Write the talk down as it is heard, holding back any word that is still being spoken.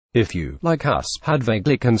If you, like us, had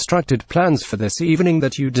vaguely constructed plans for this evening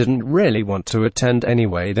that you didn't really want to attend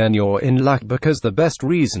anyway, then you're in luck because the best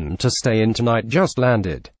reason to stay in tonight just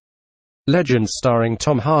landed. Legend starring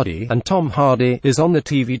Tom Hardy, and Tom Hardy is on the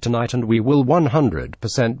TV tonight and we will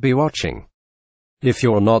 100% be watching. If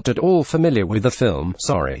you're not at all familiar with the film,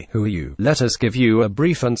 sorry, who are you? Let us give you a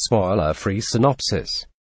brief and spoiler-free synopsis.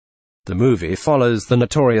 The movie follows the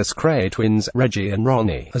notorious Kray twins, Reggie and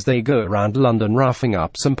Ronnie, as they go around London roughing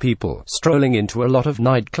up some people, strolling into a lot of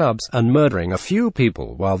nightclubs, and murdering a few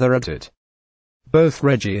people while they're at it. Both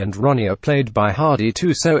Reggie and Ronnie are played by Hardy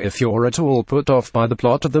too, so if you're at all put off by the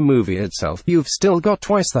plot of the movie itself, you've still got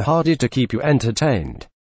twice the Hardy to keep you entertained.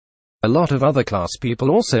 A lot of other class people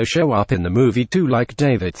also show up in the movie too, like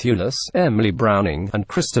David Thewlis, Emily Browning, and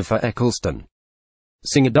Christopher Eccleston.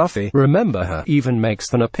 Singer Duffy, remember her, even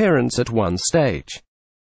makes an appearance at one stage.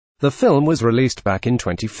 The film was released back in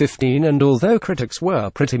 2015, and although critics were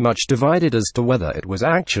pretty much divided as to whether it was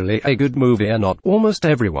actually a good movie or not, almost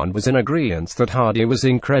everyone was in agreement that Hardy was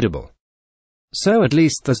incredible. So at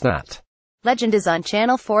least there's that. Legend is on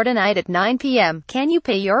Channel 4 tonight at 9 p.m. Can you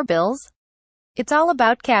pay your bills? It's all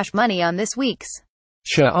about cash money on this week's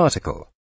Share article.